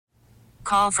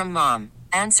Call from mom.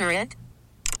 Answer it.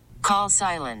 Call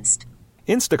silenced.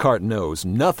 Instacart knows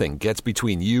nothing gets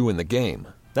between you and the game.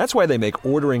 That's why they make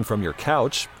ordering from your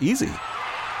couch easy.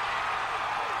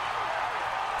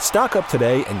 Stock up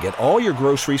today and get all your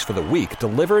groceries for the week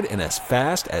delivered in as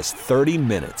fast as 30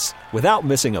 minutes without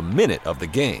missing a minute of the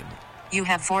game. You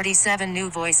have 47 new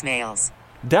voicemails.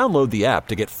 Download the app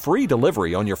to get free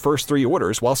delivery on your first 3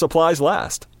 orders while supplies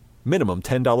last. Minimum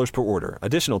 $10 per order.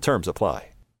 Additional terms apply.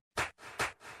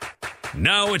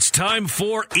 Now it's time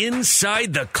for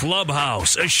Inside the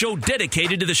Clubhouse, a show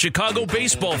dedicated to the Chicago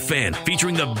baseball fan,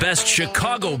 featuring the best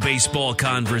Chicago baseball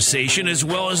conversation as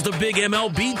well as the big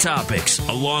MLB topics,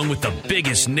 along with the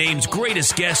biggest names,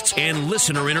 greatest guests, and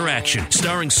listener interaction.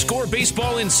 Starring Score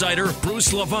Baseball insider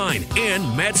Bruce Levine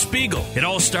and Matt Spiegel. It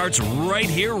all starts right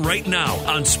here, right now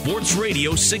on Sports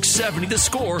Radio 670 The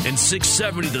Score and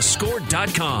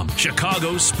 670thescore.com,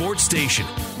 Chicago's sports station.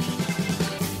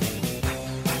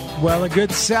 Well, a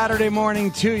good Saturday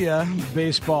morning to you,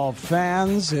 baseball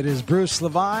fans. It is Bruce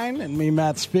Levine and me,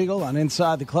 Matt Spiegel, on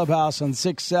Inside the Clubhouse on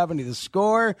 670 The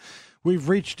Score. We've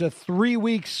reached a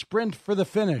 3-week sprint for the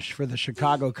finish for the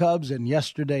Chicago Cubs, and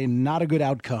yesterday, not a good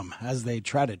outcome as they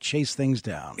try to chase things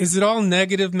down. Is it all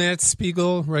negative, Matt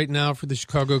Spiegel, right now for the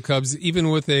Chicago Cubs, even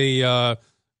with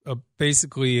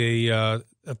basically a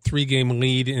 3-game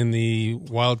lead in the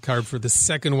wild card for the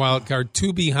second wild card,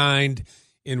 2 behind?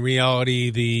 In reality,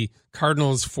 the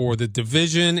Cardinals for the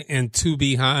division and 2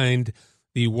 behind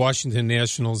the Washington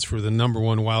Nationals for the number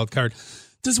 1 wild card.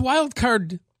 Does wild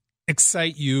card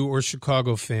excite you or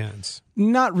Chicago fans?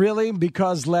 Not really,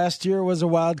 because last year was a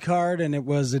wild card and it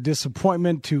was a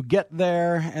disappointment to get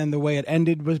there, and the way it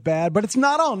ended was bad. But it's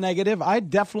not all negative. I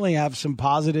definitely have some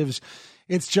positives.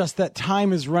 It's just that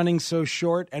time is running so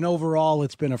short, and overall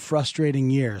it's been a frustrating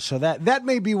year. So that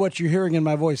may be what you're hearing in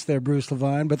my voice there, Bruce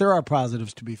Levine, but there are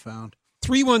positives to be found.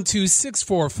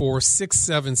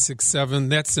 312-644-6767.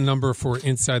 That's the number for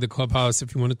Inside the Clubhouse.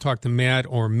 If you want to talk to Matt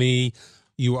or me,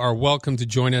 you are welcome to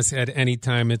join us at any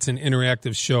time. It's an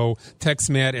interactive show. Text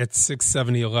Matt at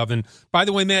 67011. By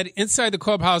the way, Matt, Inside the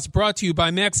Clubhouse brought to you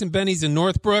by Max and Benny's in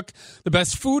Northbrook. The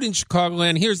best food in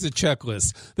Chicagoland. Here's the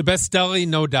checklist. The best deli,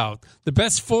 no doubt. The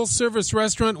best full-service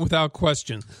restaurant, without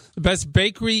question. The best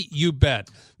bakery, you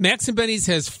bet. Max and Benny's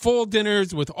has full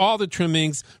dinners with all the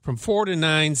trimmings from 4 to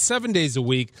 9, 7 days a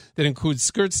week. That includes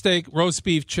skirt steak, roast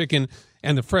beef, chicken,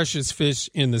 and the freshest fish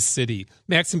in the city.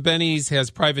 Max and Benny's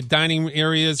has private dining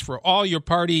areas for all your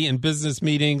party and business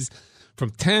meetings,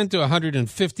 from 10 to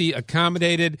 150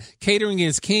 accommodated. Catering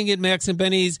is king at Max and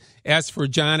Benny's. Ask for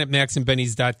John at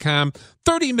maxandbennys.com.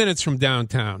 30 minutes from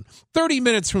downtown. 30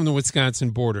 minutes from the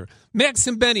Wisconsin border. Max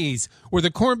and Benny's, where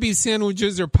the corned beef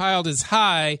sandwiches are piled as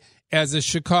high as a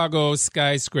Chicago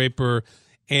skyscraper.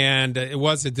 And it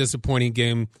was a disappointing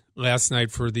game last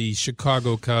night for the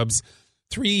Chicago Cubs.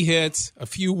 3 hits, a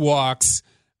few walks.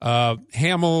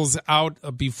 Hamels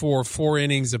out before 4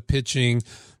 innings of pitching.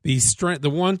 The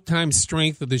one-time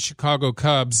strength of the Chicago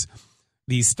Cubs,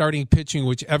 the starting pitching,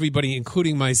 which everybody,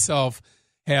 including myself,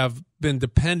 have been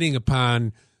depending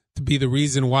upon to be the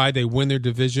reason why they win their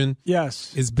division,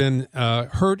 yes, has been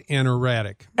hurt and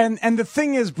erratic. And the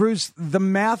thing is, Bruce, the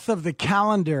math of the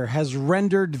calendar has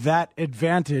rendered that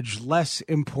advantage less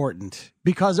important,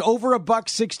 because over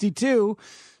 $1.62,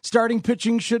 starting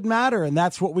pitching should matter, and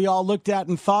that's what we all looked at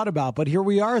and thought about. But here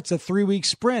we are. It's a 3-week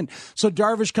sprint. So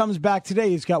Darvish comes back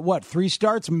today. He's got, 3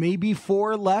 starts, maybe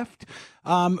 4 left?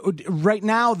 Right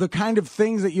now, the kind of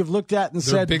things that you've looked at and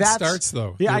said, big starts,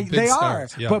 though. Yeah, they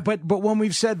starts, are. yeah. But when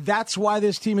we've said that's why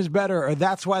this team is better, or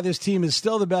that's why this team is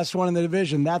still the best one in the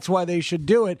division, that's why they should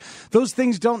do it, those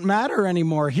things don't matter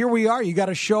anymore. Here we are. You got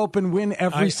to show up and win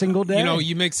every single day.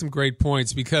 You make some great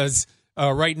points, because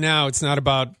right now it's not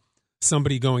about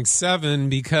somebody going 7,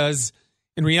 because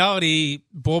in reality,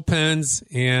 bullpens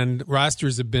and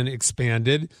rosters have been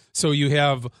expanded. So you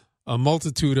have a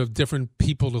multitude of different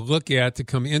people to look at to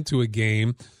come into a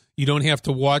game. You don't have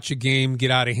to watch a game get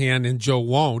out of hand, and Joe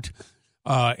won't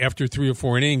after 3 or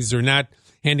 4 innings. They're not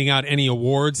handing out any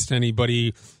awards to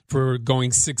anybody for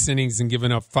going 6 innings and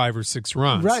giving up 5 or 6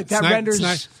 runs. Right.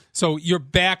 So you're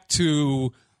back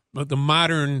to the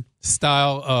modern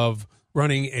style of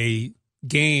running a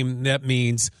game. That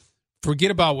means forget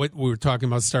about what we were talking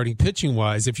about starting pitching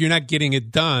wise. If you're not getting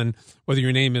it done, whether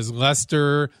your name is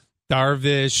Lester,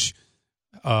 Darvish,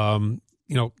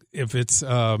 if it's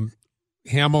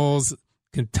Hamels,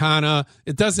 Quintana,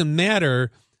 it doesn't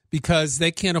matter, because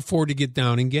they can't afford to get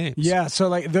down in games. Yeah, so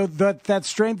that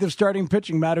strength of starting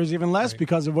pitching matters even less, right,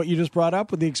 because of what you just brought up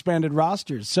with the expanded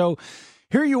rosters. So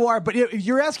here you are, but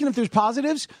you're asking if there's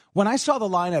positives. When I saw the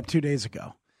lineup 2 days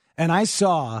ago, and I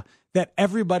saw that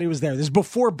everybody was there. This is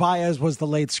before Baez was the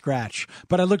late scratch.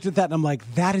 But I looked at that and I'm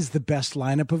like, that is the best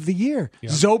lineup of the year.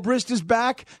 Yep. Zobrist is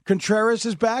back. Contreras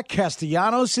is back.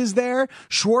 Castellanos is there.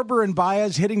 Schwarber and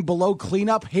Baez hitting below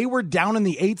cleanup. Hayward down in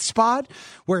the 8th spot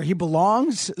where he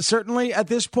belongs, certainly at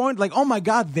this point. Like, oh my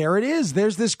God, there it is.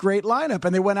 There's this great lineup.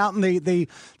 And they went out and they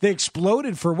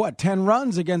exploded for 10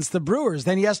 runs against the Brewers.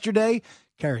 Then yesterday,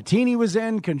 Caratini was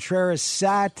in. Contreras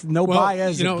sat.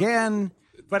 Baez again.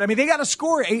 But, I mean, they got to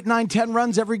score 8, 9, 10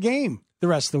 runs every game the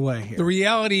rest of the way here. The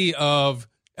reality of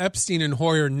Epstein and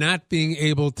Hoyer not being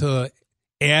able to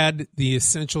add the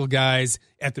essential guys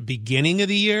at the beginning of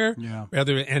the year,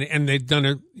 and they've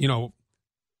done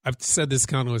I've said this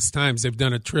countless times, they've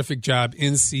done a terrific job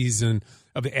in season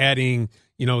of adding,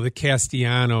 the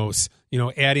Castellanos,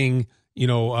 adding,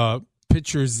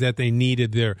 pitchers that they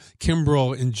needed there.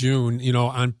 Kimbrel in June,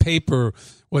 on paper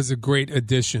was a great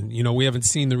addition. We haven't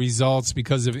seen the results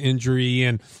because of injury,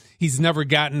 and he's never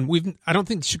gotten. I don't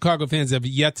think Chicago fans have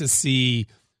yet to see,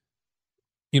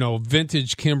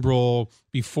 vintage Kimbrel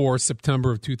before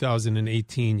September of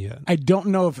 2018 yet. I don't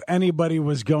know if anybody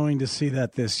was going to see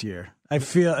that this year. I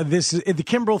feel the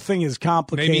Kimbrel thing is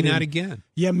complicated. Maybe not again.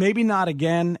 Yeah, maybe not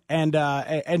again. And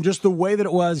just the way that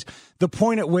it was, the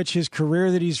point at which his career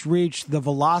that he's reached, the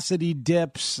velocity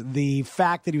dips, the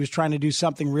fact that he was trying to do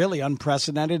something really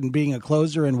unprecedented and being a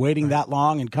closer and waiting that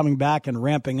long and coming back and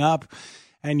ramping up.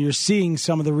 And you're seeing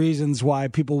some of the reasons why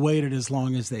people waited as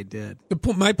long as they did.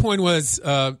 My point was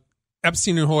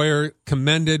Epstein and Hoyer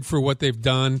commended for what they've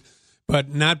done,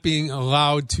 but not being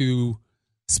allowed to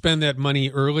spend that money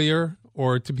earlier,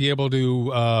 or to be able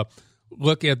to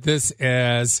look at this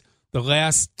as the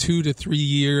last 2 to 3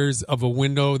 years of a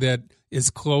window that is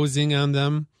closing on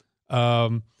them.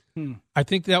 I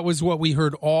think that was what we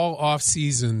heard all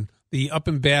offseason, the up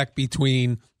and back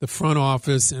between the front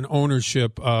office and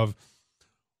ownership of,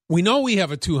 we know we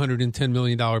have a $210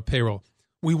 million payroll.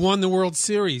 We won the World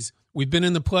Series. We've been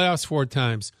in the playoffs 4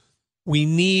 times. We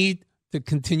need to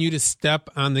continue to step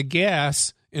on the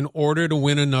gas in order to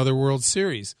win another World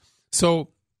Series. So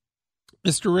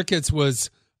Mr. Ricketts was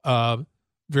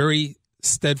very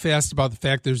steadfast about the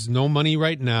fact there's no money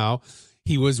right now.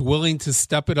 He was willing to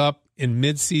step it up in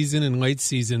midseason and late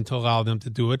season to allow them to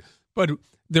do it. But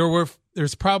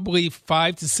there's probably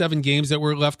 5 to 7 games that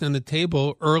were left on the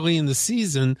table early in the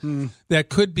season that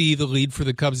could be the lead for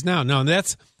the Cubs now. Now,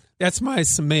 that's my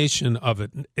summation of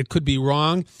it. It could be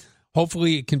wrong.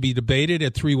 Hopefully it can be debated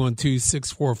at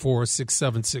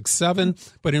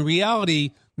 312-644-6767. But in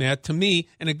reality, Matt, to me,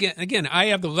 and again, I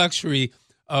have the luxury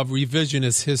of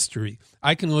revisionist history.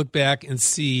 I can look back and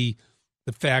see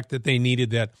the fact that they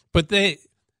needed that. But they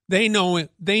knew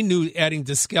adding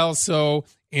Descalso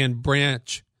and Brad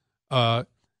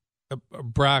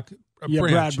Brach,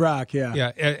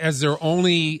 as their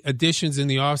only additions in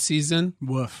the offseason.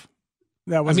 Woof.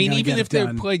 Even if they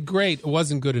played great, it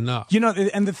wasn't good enough.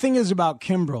 And the thing is about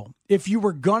Kimbrel, if you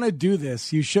were going to do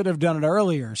this, you should have done it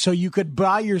earlier so you could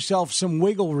buy yourself some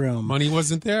wiggle room. Money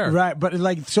wasn't there. Right, but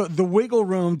so the wiggle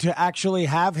room to actually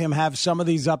have him have some of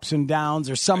these ups and downs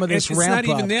or some of this ramp up. It's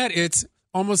not even that. It's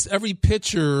almost every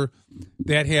pitcher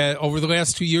that had, over the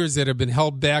last 2 years, that have been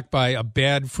held back by a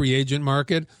bad free agent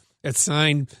market that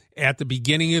signed at the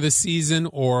beginning of the season,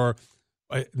 or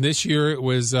this year it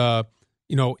was,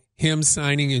 him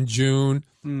signing in June.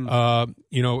 The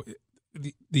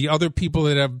other people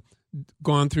that have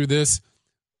gone through this,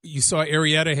 you saw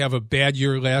Arrieta have a bad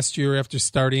year last year after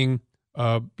starting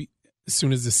as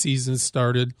soon as the season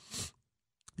started.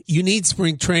 You need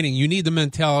spring training. You need the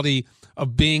mentality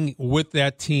of being with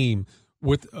that team,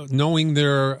 with knowing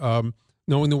the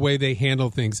way they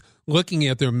handle things, looking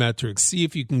at their metrics, see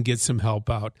if you can get some help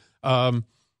out.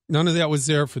 None of that was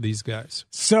there for these guys.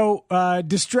 So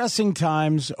distressing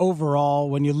times overall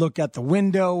when you look at the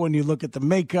window, when you look at the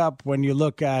makeup, when you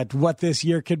look at what this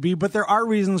year could be. But there are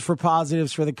reasons for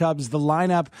positives for the Cubs. The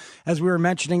lineup, as we were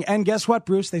mentioning. And guess what,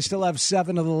 Bruce? They still have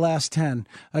 7 of the last 10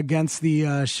 against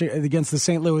the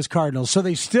St. Louis Cardinals. So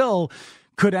they still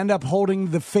could end up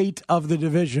holding the fate of the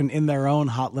division in their own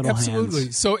hot little hands.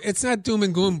 Absolutely. So it's not doom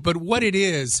and gloom. But what it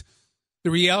is, the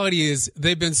reality is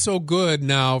they've been so good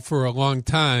now for a long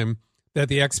time that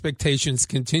the expectations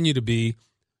continue to be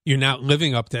you're not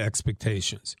living up to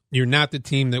expectations. You're not the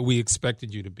team that we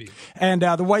expected you to be. And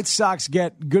the White Sox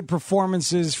get good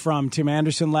performances from Tim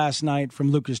Anderson last night,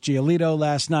 from Lucas Giolito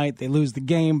last night. They lose the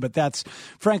game, but that's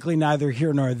frankly neither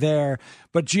here nor there.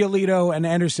 But Giolito and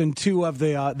Anderson, two of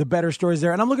the better stories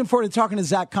there. And I'm looking forward to talking to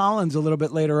Zach Collins a little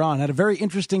bit later on. Had a very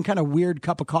interesting kind of weird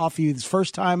cup of coffee. His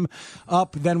first time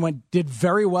up, then did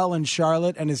very well in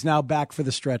Charlotte, and is now back for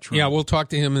the stretch run. Yeah, we'll talk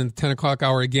to him in the 10 o'clock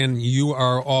hour. Again, you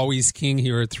are always king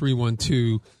here at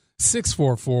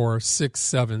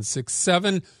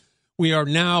 312-644-6767. We are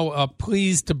now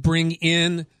pleased to bring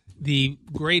in the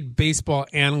great baseball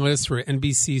analyst for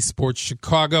NBC Sports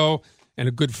Chicago and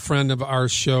a good friend of our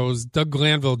shows. Doug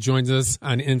Glanville joins us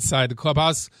on Inside the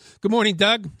Clubhouse. Good morning,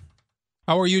 Doug.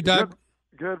 How are you, Doug?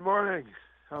 Good morning.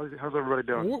 How's everybody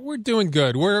doing? We're doing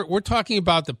good. We're talking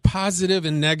about the positive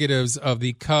and negatives of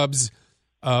the Cubs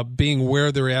being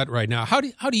where they're at right now. How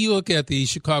do you look at the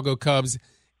Chicago Cubs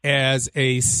as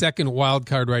a second wild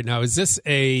card right now? Is this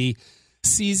a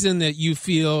season that you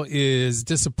feel is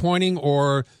disappointing,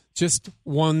 or just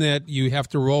one that you have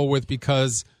to roll with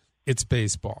because it's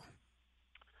baseball?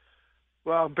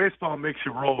 Well, baseball makes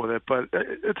you roll with it, but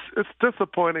it's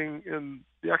disappointing, and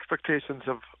the expectations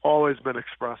have always been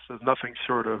expressed as nothing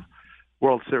short of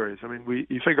World Series. I mean,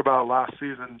 you think about last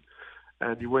season,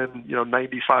 and you win,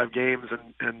 95 games,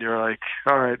 and you're like,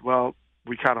 all right, well,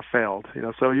 we kind of failed,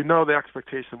 So the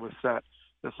expectation was set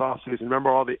this offseason.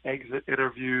 Remember all the exit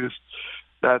interviews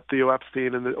that Theo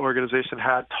Epstein and the organization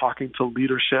had talking to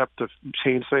leadership to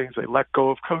change things. They let go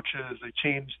of coaches. They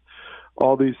changed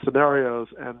all these scenarios,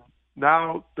 and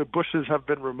now the bushes have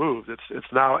been removed.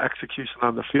 It's now execution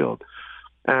on the field.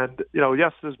 And,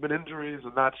 yes, there's been injuries,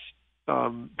 and that's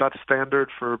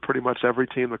standard for pretty much every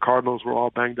team. The Cardinals were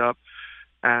all banged up,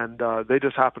 and they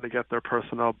just happened to get their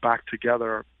personnel back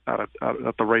together at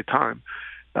the right time.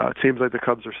 It seems like the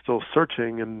Cubs are still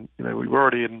searching, and we were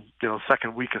already in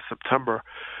second week of September.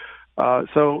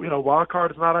 So wild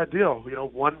card is not ideal.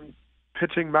 One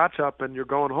pitching matchup and you're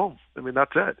going home. I mean,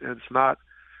 that's it. It's not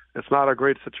a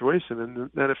great situation. And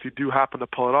then if you do happen to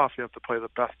pull it off, you have to play the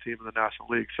best team in the National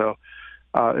League. So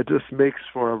it just makes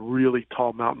for a really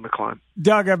tall mountain to climb.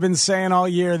 Doug, I've been saying all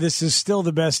year this is still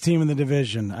the best team in the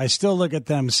division. I still look at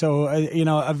them. So,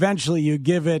 eventually you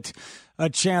give it a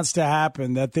chance to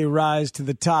happen, that they rise to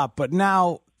the top. But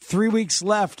now, 3 weeks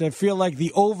left, I feel like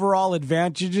the overall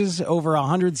advantages over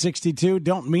 162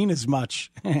 don't mean as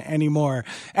much anymore.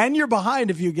 And you're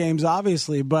behind a few games,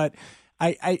 obviously, but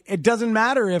it doesn't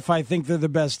matter if I think they're the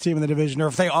best team in the division or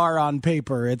if they are on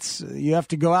paper. You have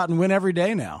to go out and win every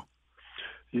day now.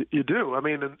 You do. I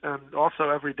mean, and also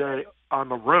every day on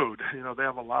the road. They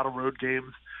have a lot of road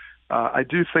games. I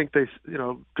do think they,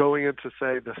 going into,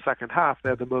 say, the second half, they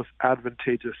had the most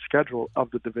advantageous schedule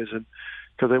of the division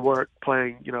because they weren't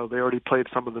playing, they already played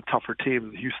some of the tougher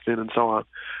teams, Houston and so on.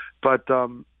 But,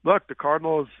 look, the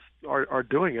Cardinals are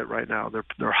doing it right now.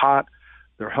 They're hot.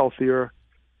 They're healthier.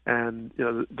 And,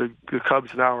 the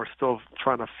Cubs now are still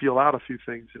trying to feel out a few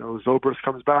things. Zobrist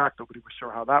comes back. Nobody was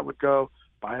sure how that would go.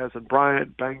 Baez and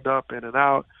Bryant banged up, in and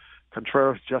out.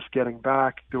 Contreras just getting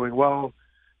back, doing well.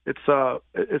 It's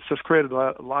just created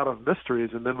a lot of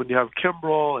mysteries. And then when you have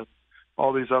Kimbrel and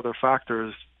all these other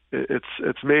factors,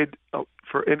 it's made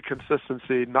for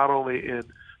inconsistency not only in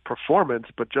performance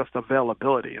but just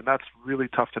availability, and that's really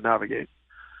tough to navigate.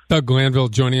 Doug Glanville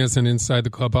joining us on Inside the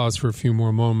Clubhouse for a few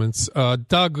more moments.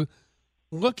 Doug,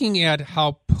 looking at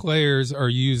how players are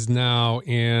used now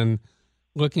and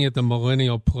looking at the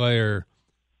millennial player,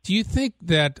 do you think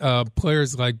that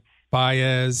players like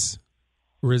Baez,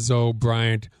 Rizzo,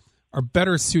 Bryant are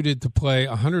better suited to play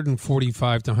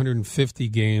 145 to 150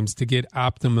 games to get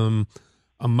optimum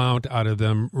amount out of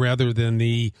them rather than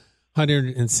the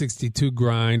 162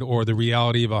 grind or the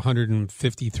reality of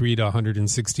 153 to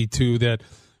 162 that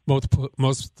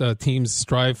most teams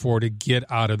strive for to get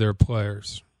out of their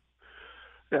players?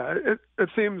 Yeah, it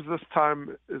seems this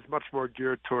time is much more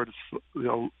geared towards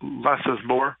less is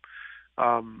more.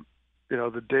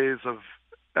 The days of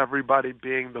everybody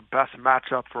being the best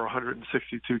matchup for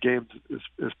 162 games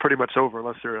is pretty much over,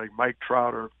 unless you're like Mike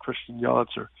Trout or Christian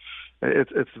Yelich.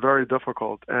 It's very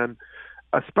difficult, and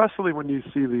especially when you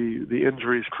see the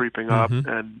injuries creeping up,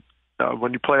 and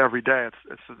when you play every day,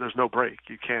 there's no break.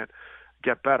 You can't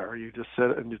get better. You just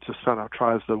sit and you just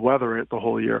tries to weather it the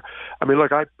whole year. I mean,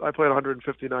 look, I played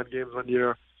 159 games one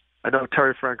year. I know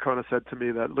Terry Francona said to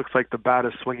me that it looks like the bat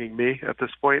is swinging me at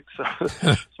this point.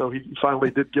 So he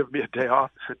finally did give me a day off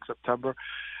in September.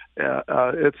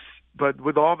 But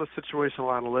with all the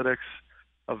situational analytics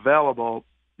available,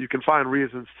 you can find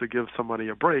reasons to give somebody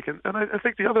a break. And I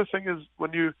think the other thing is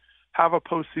when you have a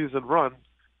postseason run,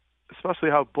 especially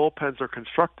how bullpens are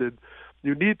constructed,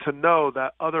 you need to know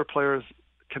that other players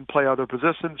can play other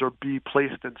positions or be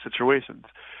placed in situations.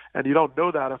 And you don't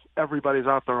know that if everybody's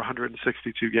out there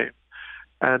 162 games.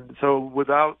 And so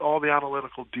without all the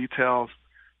analytical details,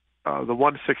 the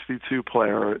 162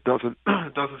 player doesn't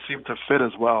seem to fit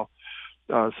as well,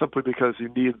 simply because you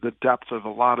need the depth of a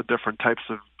lot of different types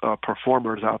of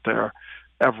performers out there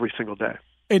every single day.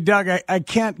 Hey, Doug, I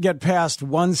can't get past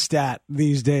one stat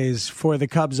these days for the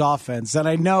Cubs offense. And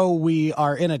I know we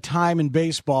are in a time in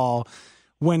baseball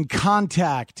when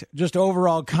contact, just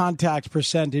overall contact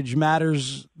percentage,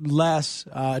 matters less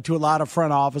to a lot of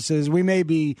front offices. We may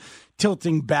be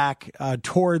tilting back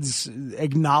towards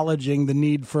acknowledging the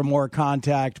need for more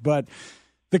contact, but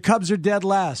the Cubs are dead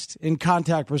last in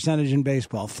contact percentage in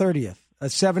baseball, 30th, at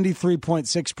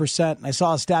 73.6%. I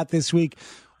saw a stat this week.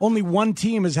 Only one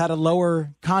team has had a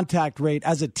lower contact rate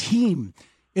as a team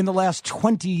in the last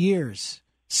 20 years.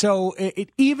 So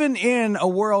even in a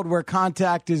world where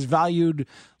contact is valued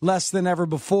less than ever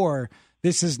before,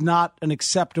 this is not an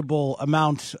acceptable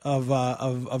amount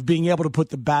of being able to put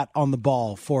the bat on the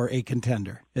ball for a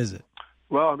contender, is it?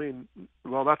 Well,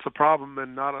 that's a problem,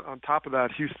 and not on top of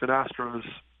that, Houston Astros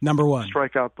number one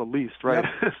strike out the least, right?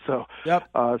 Yep.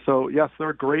 So yes,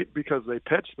 they're great because they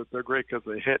pitch, but they're great because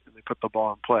they hit and they put the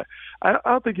ball in play. I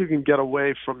don't think you can get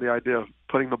away from the idea of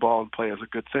putting the ball in play as a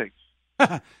good thing.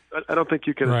 I don't think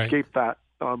you can escape that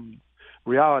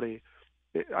reality.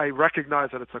 I recognize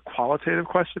that it's a qualitative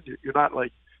question. You're not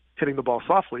like hitting the ball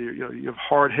softly. You have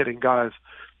hard hitting guys.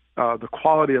 The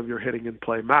quality of your hitting in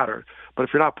play matters. But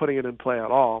if you're not putting it in play at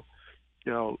all,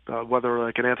 whether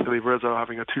like an Anthony Rizzo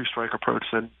having a two-strike approach,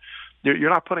 then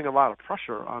you're not putting a lot of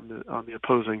pressure on the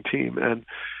opposing team. And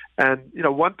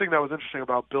one thing that was interesting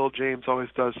about Bill James always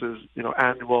does his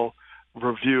annual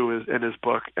review is in his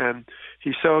book, and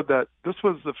he showed that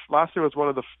last year was one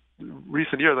of the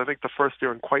recent years, I think the first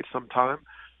year in quite some time,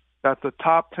 that the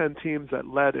top 10 teams that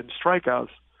led in strikeouts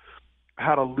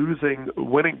had a losing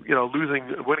winning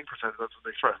percentage. That's what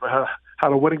they express.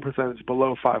 Had a winning percentage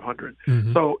below 500.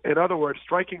 Mm-hmm. So, in other words,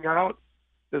 striking out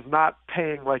is not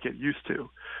paying like it used to.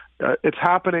 It's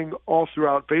happening all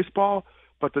throughout baseball,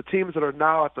 but the teams that are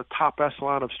now at the top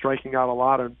echelon of striking out a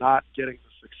lot are not getting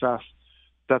the success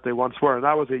that they once were, and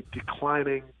that was a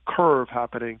declining curve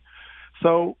happening.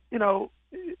 So,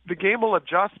 the game will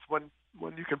adjust when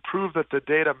you can prove that the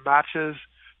data matches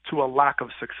to a lack of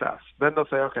success. Then they'll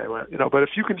say, okay, well, but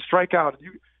if you can strike out,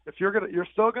 you're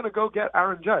still going to go get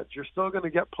Aaron Judge. You're still going to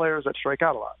get players that strike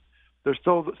out a lot. They're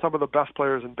still some of the best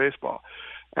players in baseball,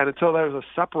 and until there's a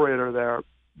separator there,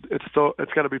 it's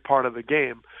going to be part of the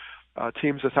game.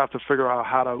 Teams just have to figure out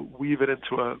how to weave it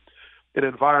into an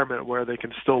environment where they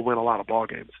can still win a lot of ball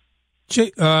games.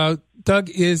 Doug,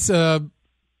 is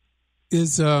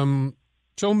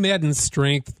Joe Maddon's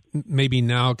strength maybe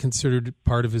now considered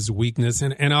part of his weakness?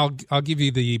 And I'll give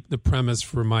you the premise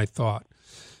for my thought.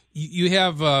 You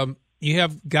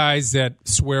have guys that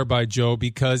swear by Joe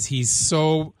because he's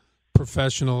so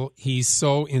professional, he's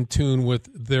so in tune with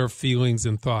their feelings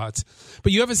and thoughts.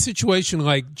 But you have a situation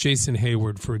like Jason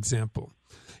Hayward, for example.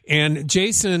 And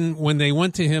Jason, when they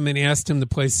went to him and asked him to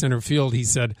play center field, he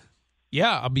said,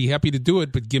 yeah, I'll be happy to do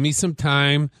it, but give me some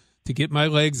time to get my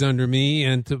legs under me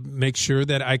and to make sure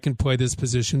that I can play this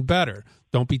position better.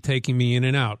 Don't be taking me in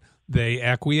and out. They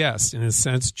acquiesced. In a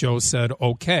sense, Joe said,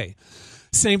 okay.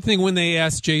 Same thing when they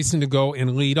asked Jason to go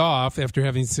and lead off after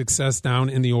having success down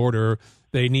in the order.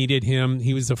 They needed him.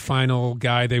 He was the final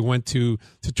guy they went to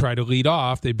try to lead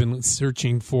off. They've been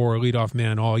searching for a leadoff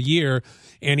man all year.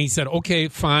 And he said, okay,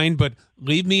 fine, but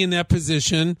leave me in that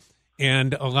position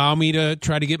and allow me to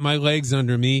try to get my legs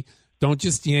under me. Don't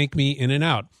just yank me in and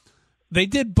out. They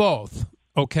did both,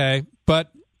 okay?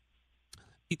 But,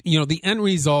 the end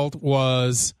result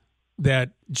was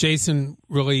that Jason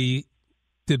really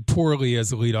did poorly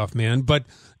as a leadoff man, but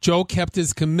Joe kept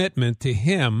his commitment to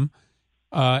him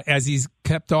as he's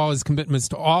kept all his commitments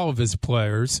to all of his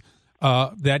players,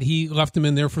 that he left him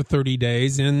in there for 30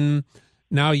 days, and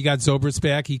now he got Zobrist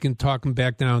back. He can talk him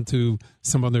back down to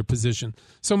some other position.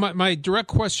 So my direct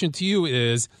question to you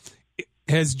is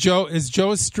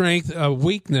Joe's strength a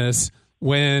weakness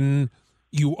when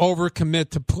you overcommit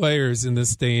to players in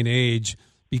this day and age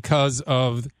because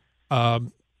of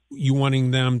you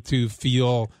wanting them to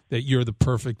feel that you're the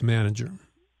perfect manager?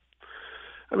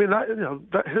 I mean,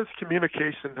 that his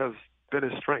communication has been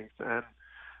his strength, and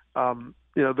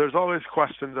there's always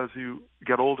questions as you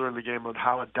get older in the game on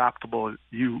how adaptable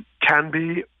you can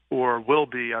be or will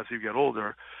be as you get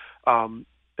older.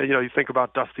 you think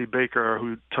about Dusty Baker,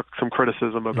 who took some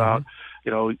criticism about,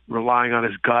 relying on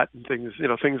his gut and things,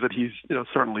 things that he's,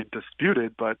 certainly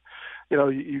disputed, but,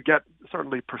 you get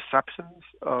certainly perceptions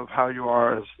of how you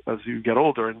are as you get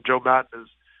older. And Joe Madden is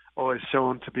always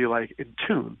shown to be like in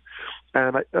tune.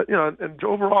 And, and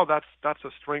overall that's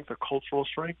a strength, a cultural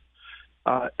strength.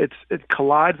 It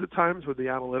collides at times with the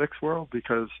analytics world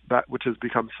because which has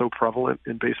become so prevalent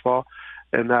in baseball,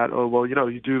 and that,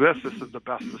 you do this is the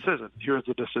best decision. Here's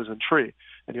the decision tree.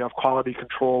 And you have quality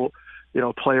control,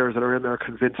 players that are in there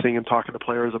convincing and talking to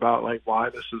players about like why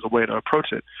this is a way to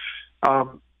approach it.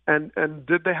 And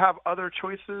did they have other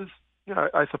choices?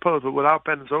 I suppose, but without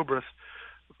Ben Zobrist,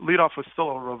 leadoff was still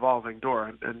a revolving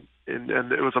door, and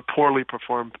it was a poorly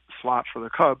performed slot for the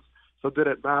Cubs. So did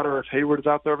it matter if Hayward is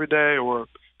out there every day or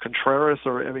Contreras?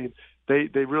 They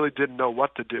really didn't know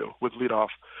what to do with leadoff.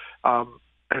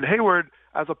 And Hayward,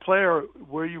 as a player,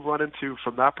 where you run into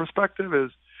from that perspective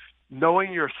is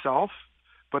knowing yourself,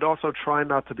 but also trying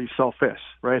not to be selfish,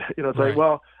 right? It's right. Like,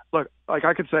 well, look, like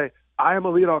I could say, I am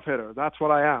a leadoff hitter. That's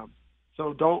what I am.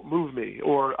 So don't move me,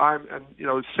 or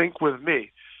sync with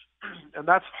me. And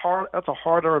that's hard. That's a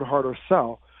harder and harder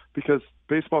sell because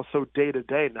baseball's so day to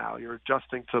day now. You're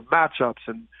adjusting to matchups,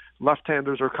 and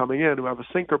left-handers are coming in who have a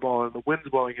sinker ball, and the wind's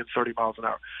blowing in 30 miles an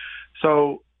hour.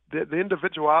 So the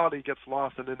individuality gets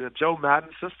lost. And in a Joe Madden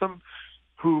system,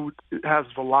 who has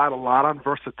relied a lot on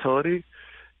versatility,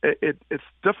 it's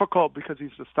difficult because he's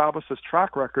established this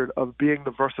track record of being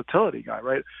the versatility guy,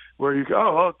 right? Where you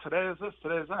go, today is this,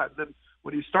 today is that. And then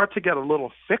when you start to get a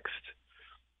little fixed,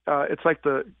 it's like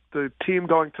the team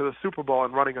going to the Super Bowl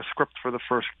and running a script for the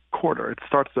first quarter. It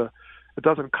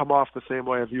doesn't come off the same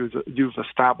way as you've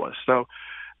established. So,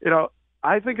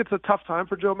 I think it's a tough time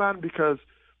for Joe Madden because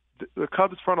the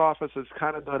Cubs front office has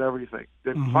kind of done everything.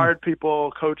 They've fired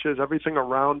people, coaches, everything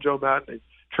around Joe Madden. They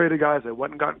traded guys. They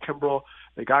went and gotten Kimbrel.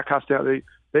 They got Castellanos.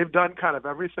 They've done kind of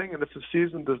everything. And if the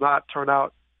season does not turn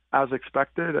out as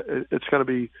expected, it's going to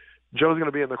be Joe's going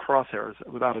to be in the crosshairs,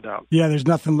 without a doubt. Yeah, there's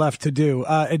nothing left to do.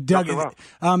 Doug,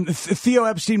 Theo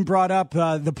Epstein brought up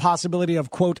the possibility of,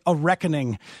 quote, a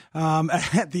reckoning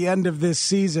at the end of this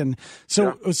season.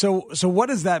 So what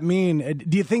does that mean?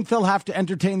 Do you think they'll have to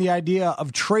entertain the idea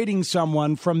of trading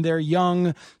someone from their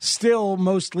young, still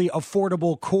mostly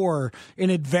affordable core in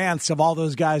advance of all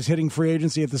those guys hitting free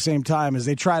agency at the same time as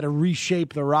they try to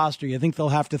reshape the roster? You think they'll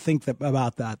have to think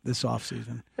about that this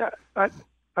offseason? Yeah,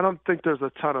 I don't think there's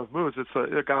a ton of moves. It's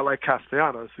a guy like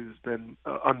Castellanos who's been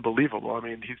unbelievable. I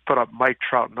mean, he's put up Mike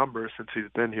Trout numbers since he's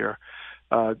been here.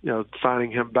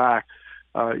 Signing him back.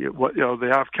 They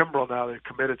have Kimbrel now. They've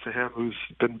committed to him, who's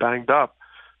been banged up.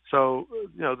 So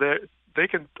they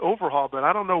can overhaul, but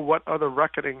I don't know what other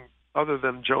reckoning other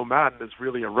than Joe Madden is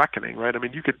really a reckoning, right? I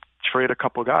mean, you could trade a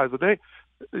couple guys, but the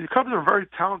Cubs are a very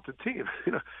talented team,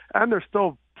 and they're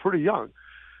still pretty young.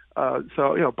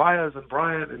 Baez and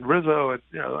Bryant and Rizzo, and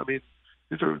these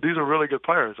are really good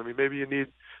players. I mean, maybe you need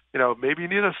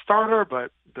a starter,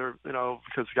 but they're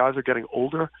because guys are getting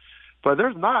older. But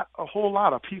there's not a whole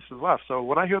lot of pieces left. So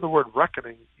when I hear the word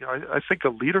reckoning, I think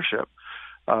of leadership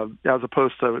as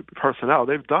opposed to personnel.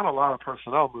 They've done a lot of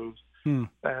personnel moves,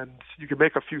 and you can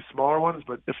make a few smaller ones,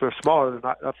 but if they're smaller,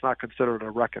 that's not considered a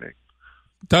reckoning.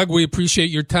 Doug, we appreciate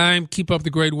your time. Keep up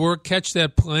the great work. Catch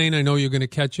that plane. I know you're going to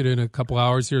catch it in a couple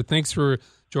hours here. Thanks for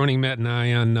joining Matt and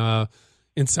I on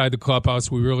Inside the Clubhouse.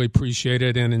 We really appreciate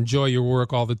it, and enjoy your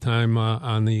work all the time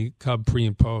on the Cub pre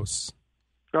and post.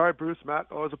 All right, Bruce, Matt,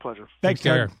 always a pleasure. Thanks,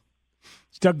 Doug.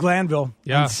 It's Doug Glanville.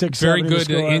 Yeah, very good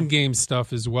in-game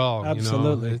stuff as well.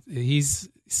 Absolutely. He's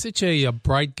such a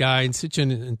bright guy and such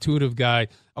an intuitive guy,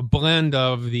 a blend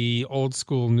of the old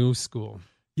school, new school.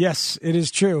 Yes, it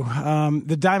is true.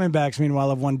 The Diamondbacks, meanwhile,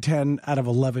 have won 10 out of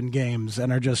 11 games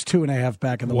and are just 2.5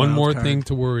 back in the wild card. One more thing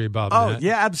to worry about, Matt.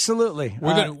 Yeah, absolutely.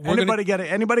 Anybody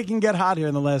can get hot here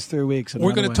in the last 3 weeks.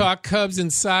 We're going to talk Cubs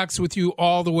and Sox with you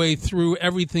all the way through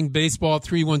everything baseball.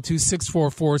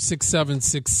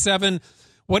 312-644-6767.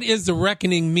 What does the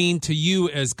reckoning mean to you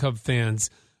as Cub fans?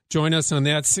 Join us on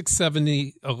that.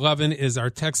 670-11 is our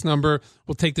text number.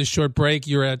 We'll take this short break.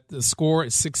 You're at The Score at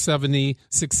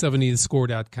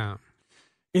 670thescore.com.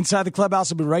 Inside the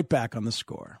Clubhouse, we'll be right back on The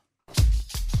Score.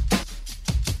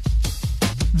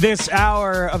 This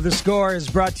hour of The Score is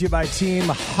brought to you by Team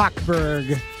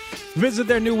Hochberg. Visit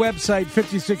their new website,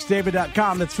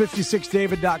 56david.com. That's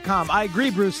 56david.com. I agree,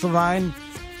 Bruce Levine.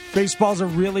 Baseball's a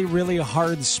really, really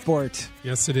hard sport.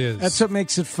 Yes, it is. That's what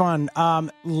makes it fun.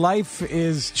 Life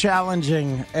is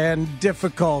challenging and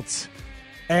difficult.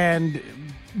 And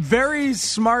very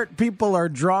smart people are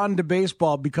drawn to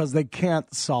baseball because they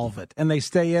can't solve it. And they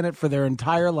stay in it for their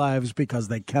entire lives because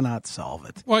they cannot solve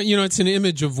it. Well, it's an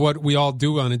image of what we all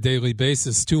do on a daily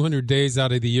basis. 200 days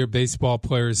out of the year, baseball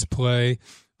players play.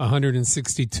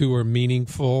 162 are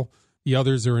meaningful. The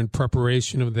others are in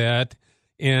preparation of that.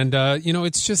 And,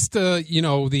 it's just,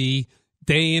 the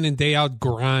day in and day out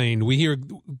grind. We hear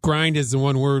grind is the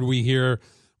one word we hear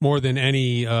more than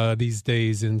any these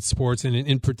days in sports, and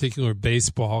in particular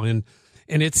baseball. And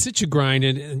it's such a grind.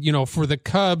 And, for the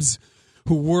Cubs,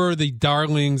 who were the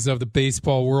darlings of the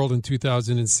baseball world in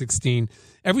 2016,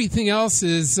 everything else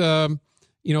is, like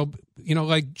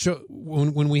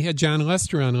when we had John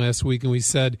Lester on last week and we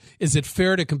said, is it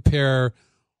fair to compare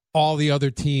all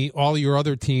your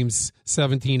other teams,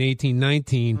 17, 18,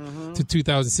 19, to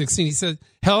 2016? He said,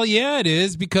 hell yeah, it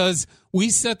is, because we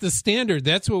set the standard.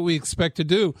 That's what we expect to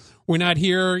do. We're not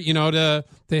here, to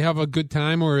have a good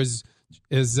time, or as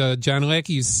John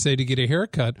Lackey used to say, to get a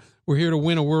haircut. We're here to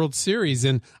win a World Series.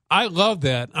 And I love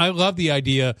that. I love the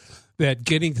idea that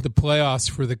getting to the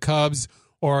playoffs for the Cubs,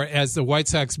 or as the White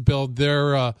Sox build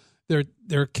their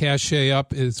cachet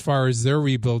up as far as their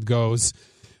rebuild goes,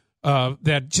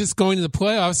 that just going to the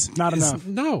playoffs not enough.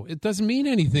 No, it doesn't mean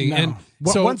anything. No. And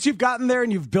so once you've gotten there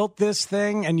and you've built this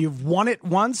thing and you've won it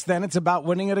once, then it's about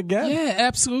winning it again. Yeah,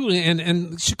 absolutely.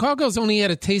 And Chicago's only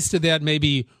had a taste of that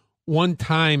maybe one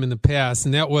time in the past,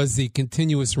 and that was the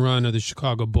continuous run of the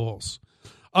Chicago Bulls.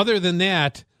 Other than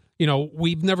that,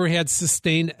 we've never had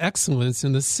sustained excellence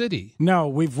in the city. No,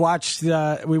 we watched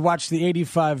the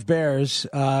 '85 Bears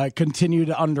continue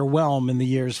to underwhelm in the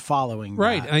years following.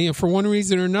 Right. That. For one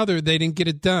reason or another, they didn't get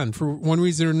it done. For one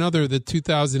reason or another, the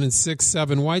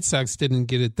 2006-7 White Sox didn't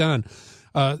get it done.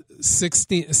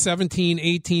 17,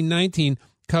 18, 19,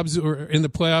 Cubs were in the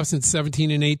playoffs in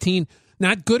 17 and 18.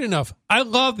 Not good enough. I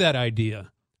love that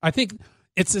idea. I think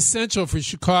it's essential for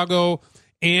Chicago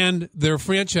and their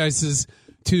franchises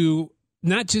to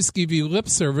not just give you lip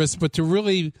service, but to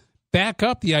really back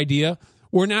up the idea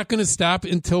we're not going to stop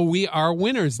until we are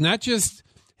winners. Not just,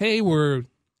 hey, we're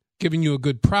giving you a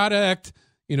good product,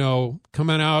 come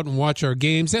on out and watch our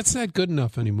games. That's not good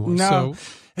enough anymore. No.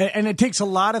 And it takes a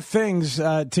lot of things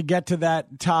to get to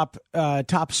that top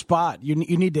spot. You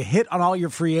need to hit on all your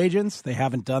free agents. They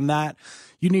haven't done that.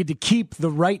 You need to keep the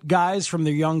right guys from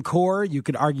their young core. You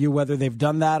could argue whether they've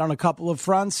done that on a couple of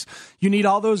fronts. You need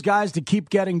all those guys to keep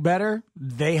getting better.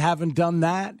 They haven't done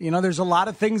that. There's a lot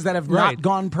of things that have not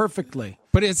gone perfectly.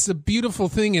 But it's a beautiful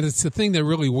thing, and it's the thing that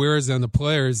really wears on the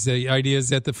players. The idea is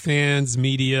that the fans,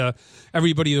 media,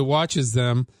 everybody that watches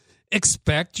them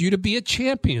expect you to be a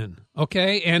champion,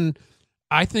 okay? And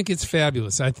I think it's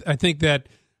fabulous. I think that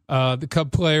the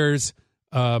Cub players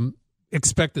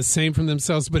expect the same from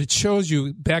themselves, but it shows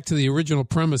you, back to the original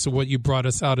premise of what you brought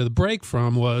us out of the break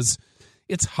from, was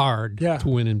it's hard to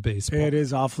win in baseball. It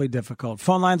is awfully difficult.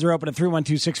 Phone lines are open at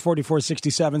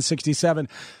 312-644-6767.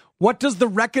 What does the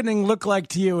reckoning look like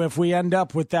to you if we end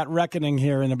up with that reckoning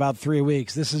here in about 3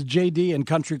 weeks? This is JD in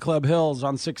Country Club Hills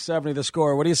on 670 The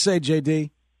Score. What do you say, JD?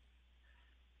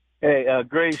 Hey,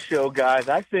 great show, guys.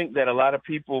 I think that a lot of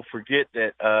people forget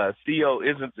that Theo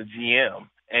isn't the GM,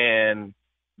 and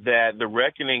that the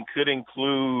reckoning could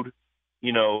include,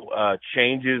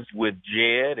 changes with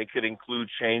Jed. It could include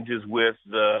changes with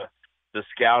the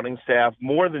scouting staff,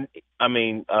 more than,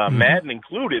 Madden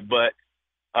included. But,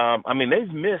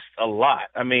 they've missed a lot.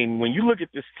 When you look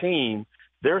at this team,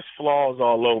 there's flaws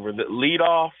all over. The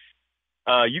leadoff,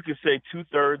 you could say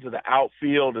 2/3 of the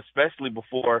outfield, especially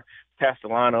before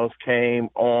Castellanos came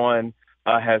on,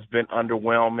 has been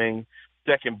underwhelming.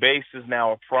 Second base is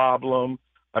now a problem.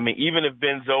 Even if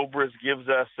Ben Zobrist gives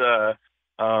us a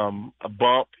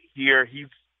bump here, he's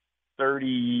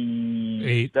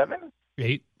 37?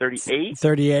 38?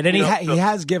 38. And he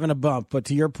has given a bump, but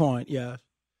to your point, yeah.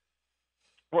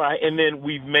 Right, and then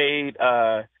we've made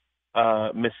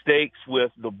mistakes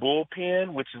with the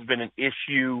bullpen, which has been an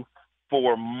issue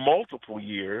for multiple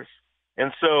years.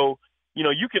 And so,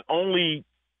 you can only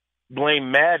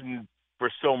blame Madden for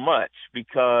so much,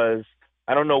 because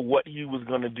I don't know what he was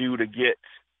going to do to get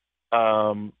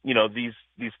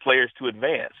these players to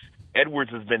advance.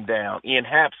 Edwards has been down. Ian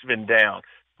Happ's been down.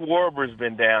 Schwarber's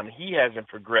been down. He hasn't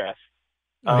progressed.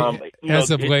 As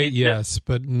of late, yes,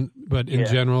 but in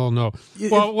general, no.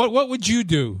 Well, what would you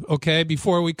do, okay,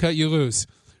 before we cut you loose?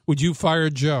 Would you fire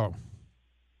Joe?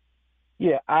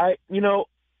 Yeah, I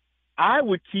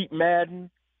would keep Madden,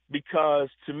 because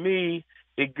to me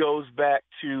it goes back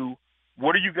to,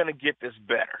 what are you going to get this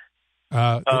better?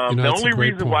 The only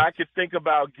reason why I could think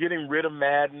about getting rid of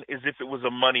Madden is if it was a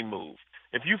money move.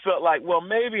 If you felt like, well,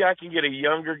 maybe I can get a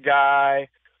younger guy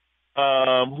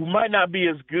who might not be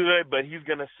as good, but he's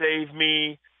going to save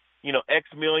me, X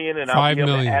million, and I'll be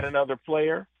able to add another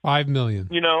player. $5 million.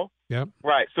 Yep.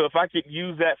 Right. So if I could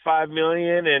use that $5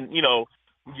 million and,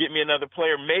 get me another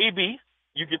player, maybe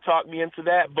you could talk me into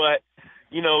that. But,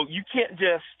 you can't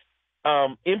just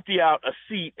empty out a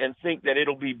seat and think that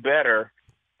it'll be better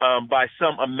by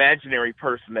some imaginary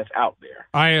person that's out there.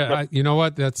 I you know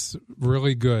what? That's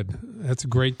really good. That's a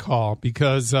great call,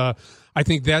 because I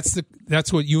think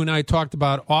that's what you and I talked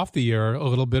about off the air a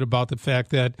little bit, about the fact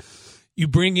that you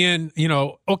bring in,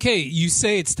 okay, you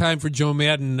say it's time for Joe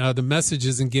Madden. The message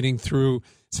isn't getting through.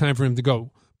 It's time for him to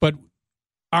go. But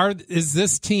is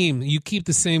this team, you keep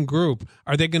the same group,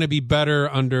 are they going to be better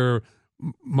under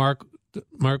Mark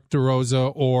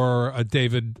DeRosa or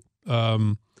David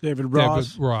Ross? David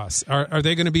Ross. Are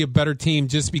they going to be a better team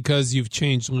just because you've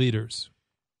changed leaders?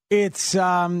 It's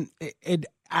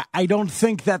I don't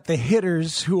think that the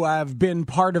hitters who have been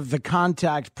part of the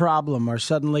contact problem are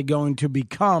suddenly going to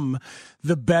become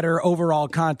the better overall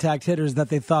contact hitters that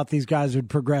they thought these guys would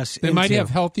progress into. They might have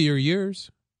healthier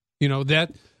years.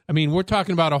 We're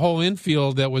talking about a whole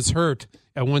infield that was hurt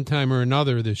at one time or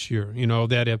another this year,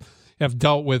 that have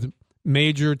dealt with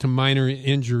major to minor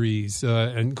injuries,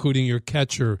 including your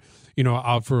catcher,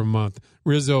 out for a month.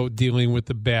 Rizzo dealing with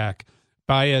the back.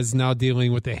 Baez now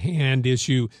dealing with a hand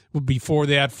issue. Before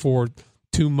that, for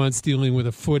 2 months, dealing with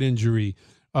a foot injury.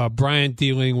 Bryant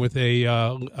dealing with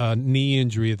a knee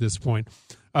injury at this point.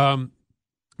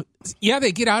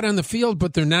 They get out on the field,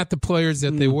 but they're not the players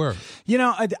that they were.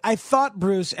 I thought,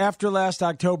 Bruce, after last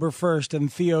October 1st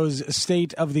and Theo's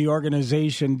State of the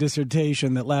Organization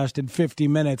dissertation that lasted 50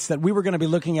 minutes, that we were going to be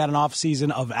looking at an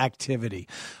offseason of activity,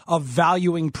 of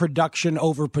valuing production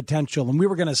over potential, and we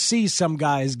were going to see some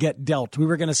guys get dealt. We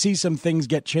were going to see some things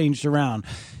get changed around,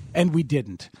 and we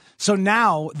didn't. So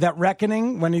now that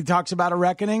reckoning, when he talks about a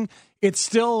reckoning, it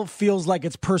still feels like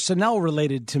it's personnel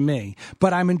related to me.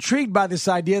 But I'm intrigued by this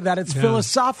idea that it's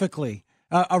philosophically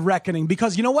a reckoning,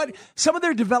 because you know what? Some of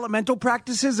their developmental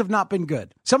practices have not been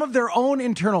good. Some of their own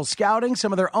internal scouting,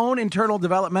 some of their own internal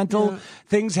developmental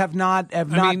things have not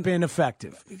been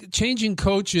effective. Changing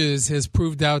coaches has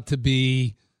proved out to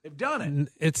be. They've done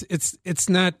it. It's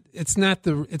not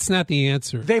the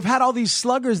answer. They've had all these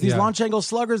sluggers, these launch angle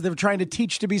sluggers. They're trying to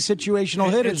teach to be situational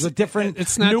hitters with different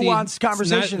nuanced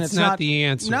conversation. It's not the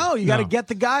answer. No, you got to get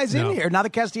the guys in here. Now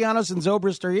that Castellanos and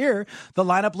Zobrist are here, the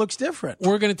lineup looks different.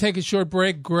 We're going to take a short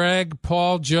break. Greg,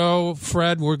 Paul, Joe,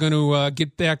 Fred, we're going to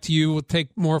get back to you. We'll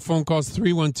take more phone calls.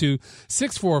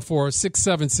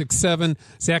 312-644-6767.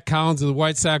 Zach Collins of the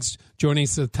White Sox joining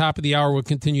us at the top of the hour. We'll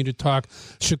continue to talk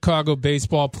Chicago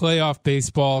baseball, playoff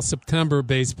baseball, September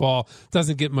baseball.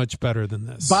 Doesn't get much better than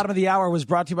this. Bottom of the hour was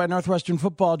brought to you by Northwestern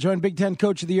Football. Join Big Ten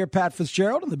Coach of the Year Pat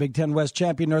Fitzgerald and the Big Ten West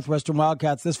champion Northwestern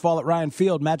Wildcats this fall at Ryan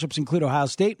Field. Matchups include Ohio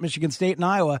State, Michigan State, and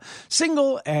Iowa.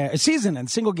 Season and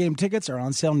single game tickets are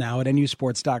on sale now at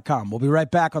nusports.com. We'll be right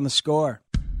back on The Score.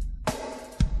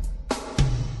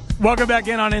 Welcome back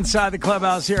in on Inside the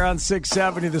Clubhouse here on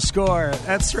 670 The Score.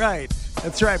 That's right,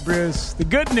 Bruce. The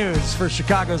good news for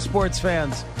Chicago sports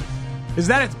fans is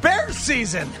that it's Bears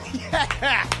season.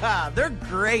 Yeah, they're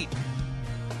great.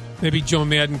 Maybe Joe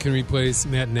Madden can replace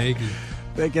Matt Nagy.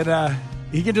 They can.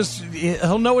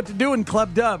 He'll know what to do in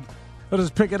Club Dub. He'll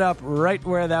just pick it up right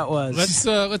where that was.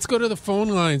 Let's go to the phone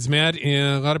lines, Matt.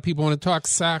 And a lot of people want to talk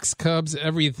Sox, Cubs,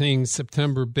 everything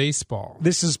September baseball.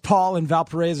 This is Paul in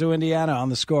Valparaiso, Indiana, on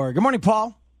The Score. Good morning,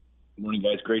 Paul. Good morning,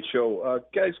 guys. Great show.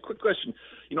 Guys, quick question.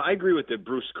 I agree with it.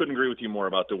 Bruce, couldn't agree with you more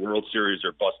about the World Series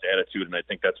or bust attitude, and I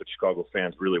think that's what Chicago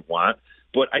fans really want.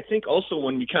 But I think also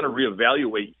when you kind of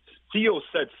reevaluate, Theo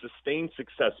said sustained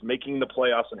success, making the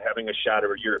playoffs and having a shot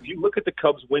every year. If you look at the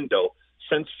Cubs window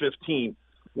since 15,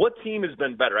 what team has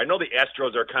been better? I know the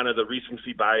Astros are kind of the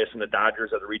recency bias and the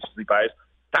Dodgers are the recency bias.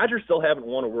 Dodgers still haven't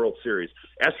won a World Series.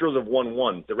 Astros have won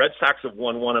one. The Red Sox have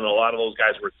won one, and a lot of those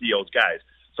guys were Theo's guys.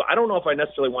 So I don't know if I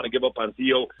necessarily want to give up on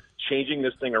Theo changing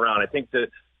this thing around. I think the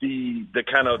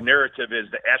kind of narrative is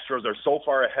the Astros are so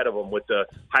far ahead of them with the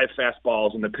high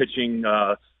fastballs and the pitching,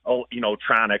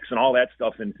 tronics and all that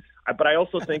stuff. But I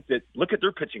also think that look at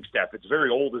their pitching staff; it's very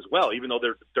old as well. Even though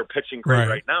they're pitching great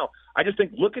right now, I just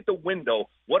think look at the window.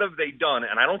 What have they done?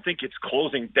 And I don't think it's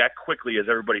closing that quickly as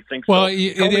everybody thinks. Well, so.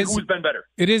 Who's been better?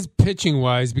 It is pitching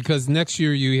wise because next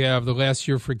year you have the last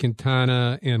year for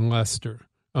Quintana and Lester.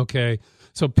 Okay.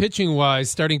 So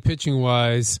starting pitching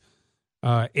wise,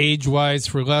 age wise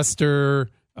for Lester,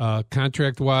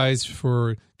 contract wise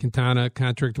for Quintana,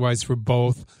 contract wise for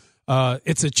both.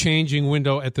 It's a changing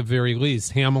window at the very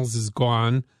least. Hamels is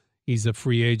gone. He's a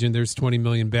free agent. There's $20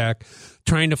 million back.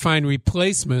 Trying to find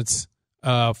replacements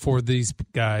for these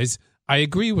guys. I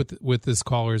agree with this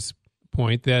caller's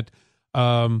point that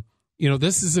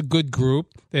this is a good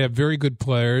group. They have very good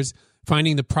players.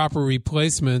 Finding the proper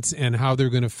replacements and how they're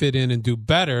going to fit in and do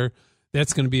better,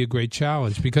 that's going to be a great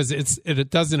challenge because it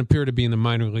doesn't appear to be in the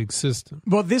minor league system.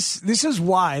 Well, this is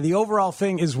why the overall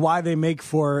thing is why they make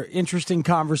for interesting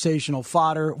conversational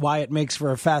fodder, why it makes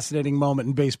for a fascinating moment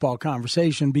in baseball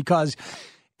conversation, because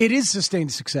it is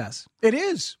sustained success. It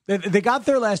is. They got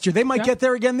there last year. They might get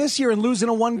there again this year and lose in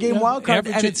a one-game wild card.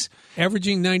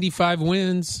 Averaging 95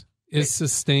 wins is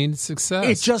sustained success.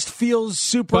 It just feels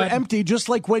super empty, just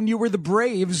like when you were the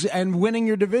Braves and winning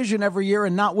your division every year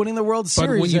and not winning the World Series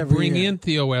every year. But when you bring in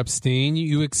Theo Epstein,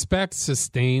 you expect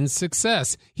sustained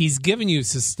success. He's given you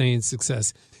sustained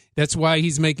success. That's why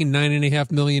he's making $9.5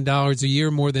 million a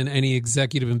year, more than any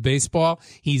executive in baseball.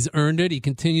 He's earned it. He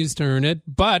continues to earn it.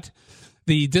 But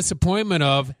the disappointment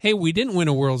of, hey, we didn't win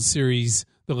a World Series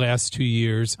the last 2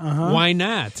 years. Why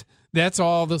not? That's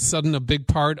all of a sudden a big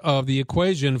part of the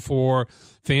equation for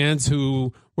fans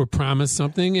who were promised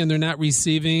something and they're not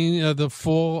receiving the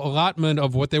full allotment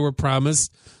of what they were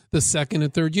promised the second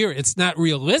and third year. It's not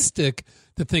realistic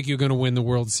to think you're going to win the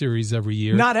World Series every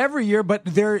year. Not every year, but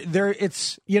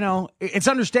it's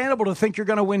understandable to think you're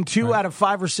going to win 2 out of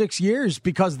 5 or 6 years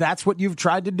because that's what you've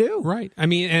tried to do. Right. I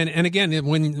mean, and again,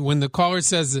 when the caller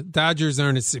says that Dodgers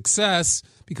aren't a success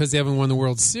because they haven't won the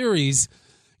World Series,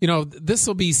 this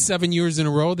will be 7 years in a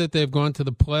row that they've gone to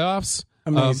the playoffs.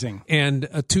 Amazing. And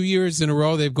 2 years in a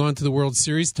row they've gone to the World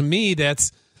Series. To me,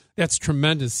 that's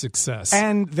tremendous success.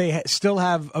 And they still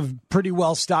have a pretty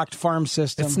well-stocked farm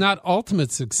system. It's not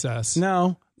ultimate success.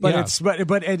 No. But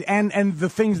and the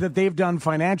things that they've done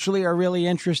financially are really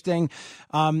interesting.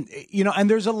 And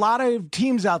there's a lot of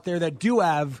teams out there that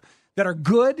are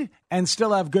good and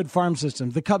still have good farm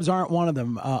systems. The Cubs aren't one of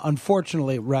them,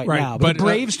 unfortunately, right now. But the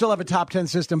Braves still have a top 10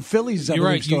 system. Phillies, you're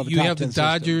right. Still have a top 10 You have the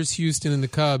Dodgers, system. Houston, and the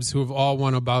Cubs who have all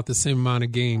won about the same amount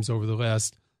of games over the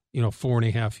last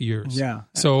 4.5 years. Yeah.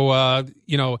 So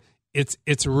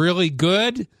it's really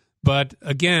good, but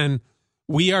again,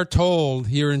 we are told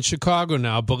here in Chicago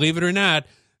now, believe it or not,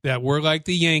 that we're like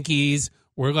the Yankees.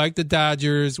 We're like the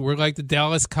Dodgers. We're like the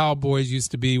Dallas Cowboys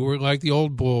used to be. We're like the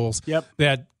old Bulls. Yep.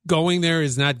 That going there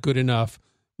is not good enough.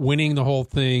 Winning the whole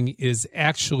thing is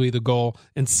actually the goal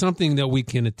and something that we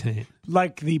can attain.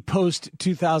 Like the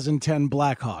post-2010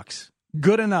 Blackhawks.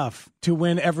 Good enough to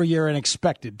win every year and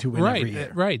expected to win every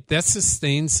year. Right. That's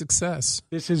sustained success.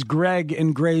 This is Greg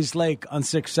in Grays Lake on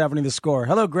 670 The Score.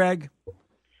 Hello, Greg.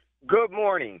 Good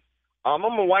morning. I'm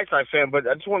a White Sox fan, but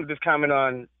I just wanted to comment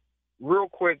on real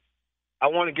quick. I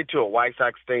want to get to a White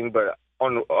Sox thing, but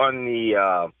on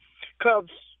the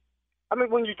Cubs, I mean,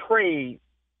 when you trade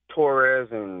Torres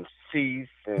and Cease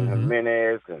and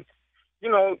Jimenez, and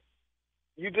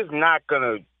you're just not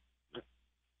gonna.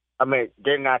 I mean,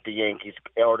 they're not the Yankees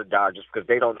or the Dodgers because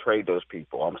they don't trade those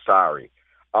people. I'm sorry.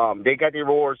 They got the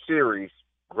World Series,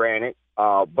 granted,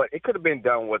 but it could have been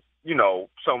done with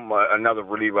some another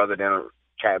reliever other than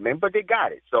Chapman, but they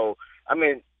got it. So I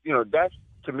mean, that's.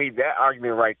 To me, that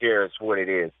argument right there is what it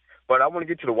is. But I want to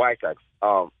get to the White Sox.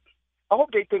 I hope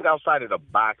they think outside of the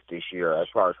box this year as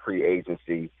far as free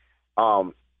agency.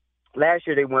 Last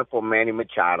year they went for Manny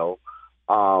Machado,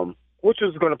 which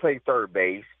was going to play third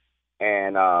base,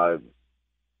 and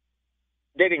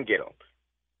they didn't get him.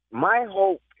 My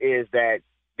hope is that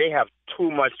they have too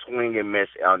much swing and miss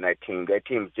on that team. That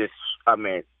team just,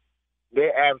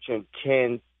 they're averaging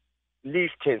at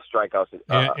least 10 strikeouts.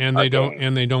 And they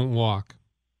don't walk.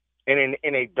 And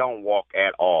they don't walk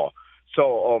at all.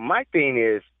 So my thing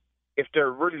is, if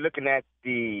they're really looking at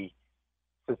the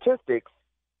statistics,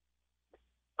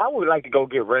 I would like to go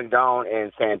get Rendon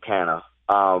and Santana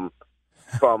from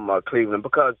Cleveland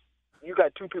because you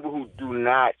got two people who do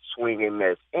not swing and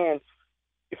miss. And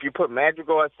if you put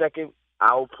Madrigal at second,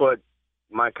 I would put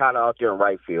Moncada out there in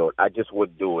right field. I just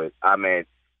would do it. I mean,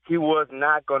 he was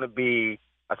not going to be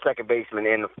a second baseman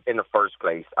in the first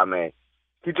place. I mean,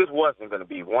 he just wasn't going to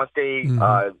be. Once they,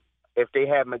 if they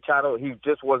had Machado, he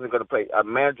just wasn't going to play.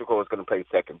 Madrigal was going to play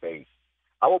second base.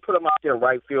 I will put him out there in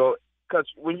right field because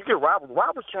when you get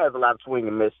Roberts has a lot of swing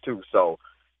and miss too. So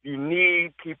you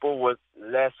need people with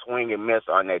less swing and miss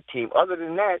on that team. Other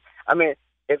than that, I mean,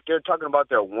 if they're talking about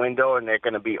their window and they're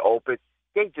going to be open,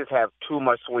 they just have too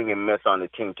much swing and miss on the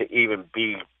team to even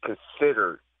be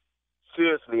considered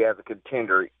seriously as a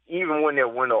contender, even when their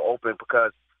window open,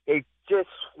 because they just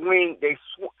swing.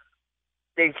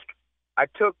 I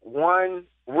took one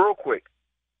real quick.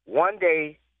 One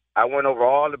day, I went over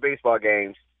all the baseball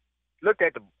games, looked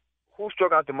at who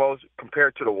struck out the most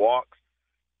compared to the walks.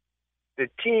 The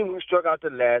team who struck out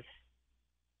the less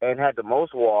and had the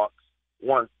most walks,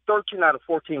 won 13 out of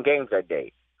 14 games that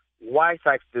day. White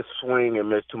Sox just swing and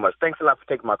miss too much. Thanks a lot for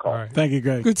taking my call. Right. Thank you,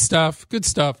 Greg. Good stuff. Good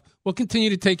stuff. We'll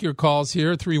continue to take your calls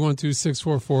here,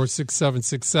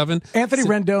 312-644-6767. Anthony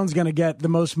Rendon's going to get the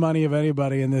most money of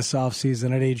anybody in this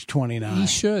offseason at age 29. He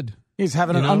should. He's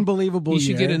having an unbelievable year. He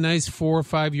should get a nice 4 or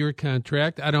 5 year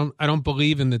contract. I don't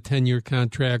believe in the 10-year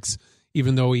contracts,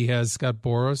 even though he has Scott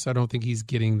Boras. I don't think he's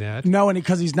getting that. No, and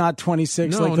because he's not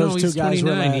 26 like those two guys 29.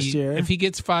 were last year. If he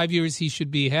gets 5 years, he should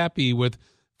be happy with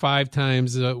 5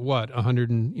 times 100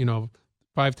 and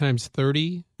 5 times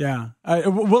 30. Yeah,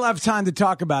 we'll have time to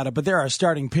talk about it, but there are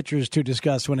starting pitchers to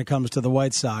discuss when it comes to the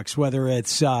White Sox, whether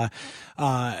it's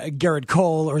Garrett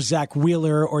Cole or Zach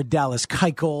Wheeler or Dallas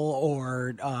Keuchel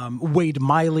or Wade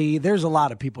Miley. There's a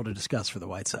lot of people to discuss for the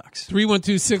White Sox.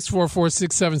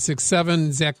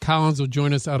 312-644-6767. Zach Collins will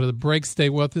join us out of the break. Stay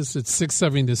with us. It's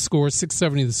 670 The Score,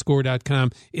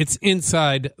 670thescore.com. It's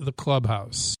Inside the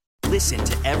Clubhouse. Listen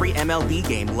to every MLB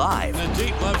game live. In the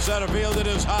deep left center field, it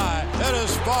is high, it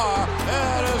is far,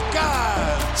 it is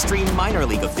gone. Stream minor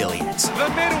league affiliates. The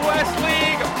Midwest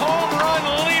League home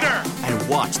run leader. And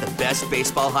watch the best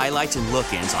baseball highlights and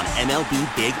look-ins on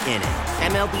MLB Big Inning.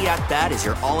 MLB At Bat is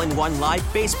your all-in-one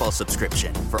live baseball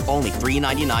subscription for only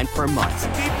 $3.99 per month.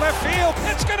 Deep left field,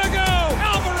 it's gonna go.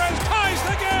 Alvarez ties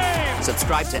the game.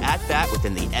 Subscribe to At Bat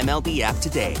within the MLB app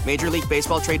today. Major League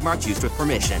Baseball trademarks used with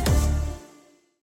permission.